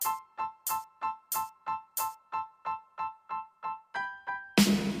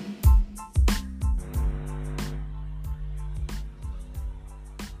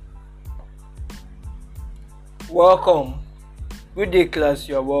Welcome. Good day, class.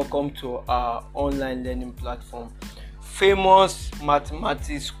 You are welcome to our online learning platform. Famous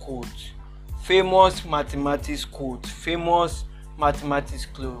mathematics quote. Famous mathematics quote. Famous mathematics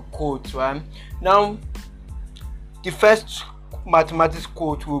quote. Right now, the first mathematics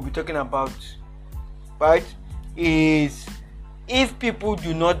quote we'll be talking about, right, is if people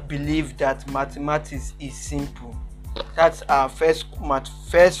do not believe that mathematics is simple. That's our first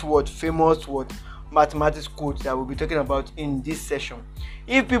famous word mathematics quote that we'll be talking about in this session.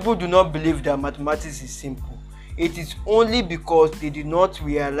 If people do not believe that mathematics is simple, it is only because they do not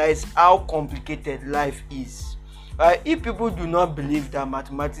realize how complicated life is. Right? If people do not believe that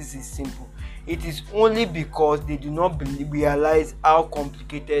mathematics is simple, it is only because they do not realize how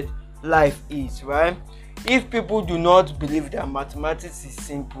complicated life is. Right? If people do not believe that mathematics is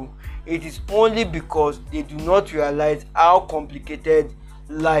simple, it is only because they do not realize how complicated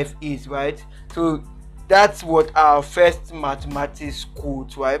life is. Right? So that's what our first mathematics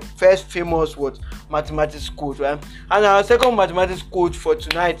quote, right? First famous word mathematics quote, right? And our second mathematics quote for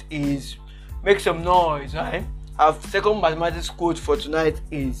tonight is make some noise, right? Our second mathematics quote for tonight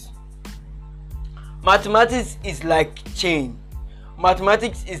is mathematics is like chain.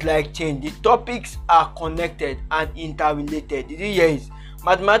 Mathematics is like chain. The topics are connected and interrelated. Did you hear it?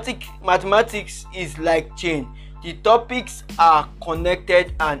 Mathematics is like chain. The topics are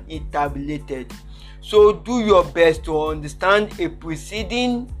connected and interrelated. So do your best to understand a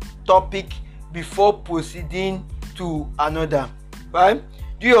preceding topic before proceeding to another. Right?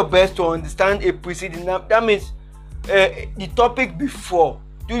 Do your best to understand a preceding. That means the topic before.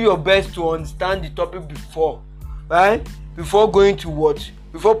 Do your best to understand the topic before. Right? Before going to what?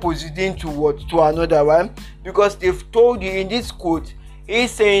 Before proceeding to what? To another. Right? Because they've told you in this quote,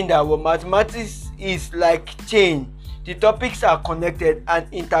 he's saying that mathematics is like chain. The topics are connected and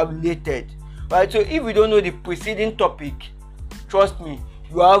interrelated. Right? So if you don't know the preceding topic, trust me,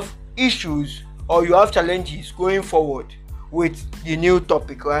 you have issues or you have challenges going forward with the new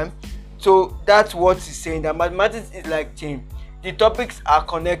topic. Right? So that's what he's saying, that mathematics is like chain. The topics are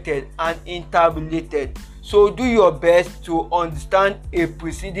connected and interrelated. So do your best to understand a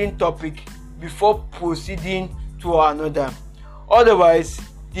preceding topic before proceeding to another. Otherwise,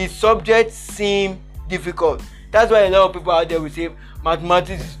 the subject seems difficult. That's why a lot of people out there will say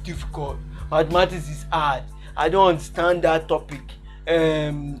mathematics is difficult, mathematics is hard, I don't understand that topic,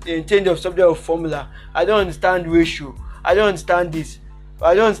 in change of subject or formula, I don't understand ratio, I don't understand this,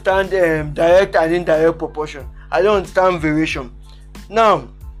 I don't understand direct and indirect proportion, I don't understand variation. Now,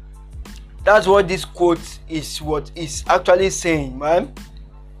 that's what this quote is actually saying, right?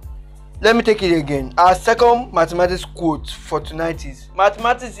 Let me take it again. Our second mathematics quote for tonight is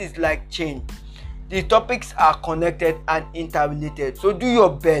mathematics is like chain. The topics are connected and interrelated. So do your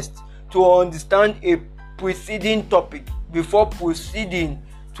best to understand a preceding topic before proceeding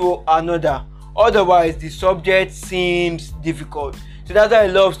to another. Otherwise, the subject seems difficult. So that's why a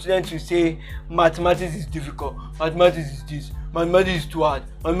lot of students will say mathematics is difficult, mathematics is this, mathematics is too hard,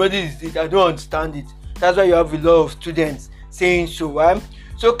 mathematics is this, I don't understand it. That's why you have a lot of students saying so, right?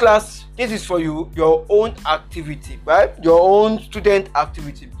 So class, this is for you, your own activity, right? Your own student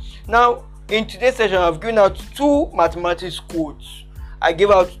activity. Now, in today's session, I've given out two mathematics quotes. I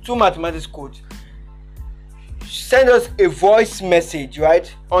gave out two mathematics quotes. Send us a voice message,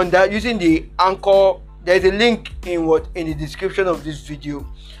 right? On that using the Anchor. There's a link in the description of this video.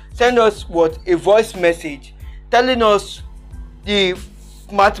 Send us a voice message telling us the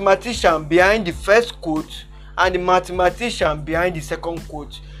mathematician behind the first quote and the mathematician behind the second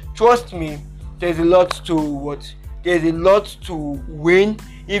quote. Trust me, there's a lot to win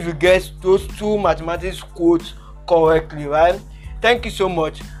if you get those two mathematics quotes correctly, right? Thank you so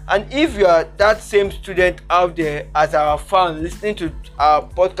much. And if you are that same student out there as our fan listening to our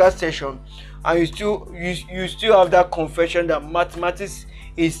podcast session, and you still have that confession that mathematics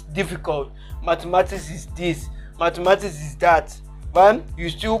is difficult, mathematics is this, mathematics is that, right? You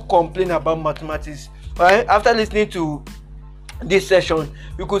still complain about mathematics, right? After listening to this session,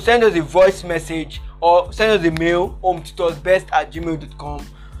 you could send us a voice message or send us a mail, hometutorsbest@gmail.com.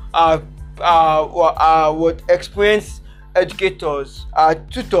 What experienced educators, our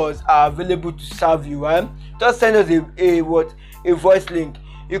tutors are available to serve you, right? Just send us a voice link.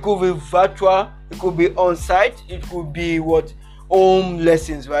 It could be virtual, it could be on site, it could be home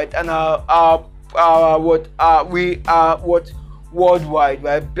lessons, right? And we are worldwide,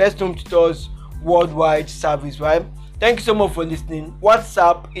 right? Best Home Tutors worldwide service, right? Thank you so much for listening.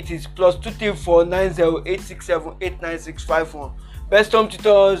 WhatsApp, it is +234 90 867 89651. Best Home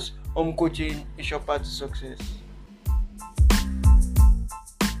Tutors, home coaching is your path to success.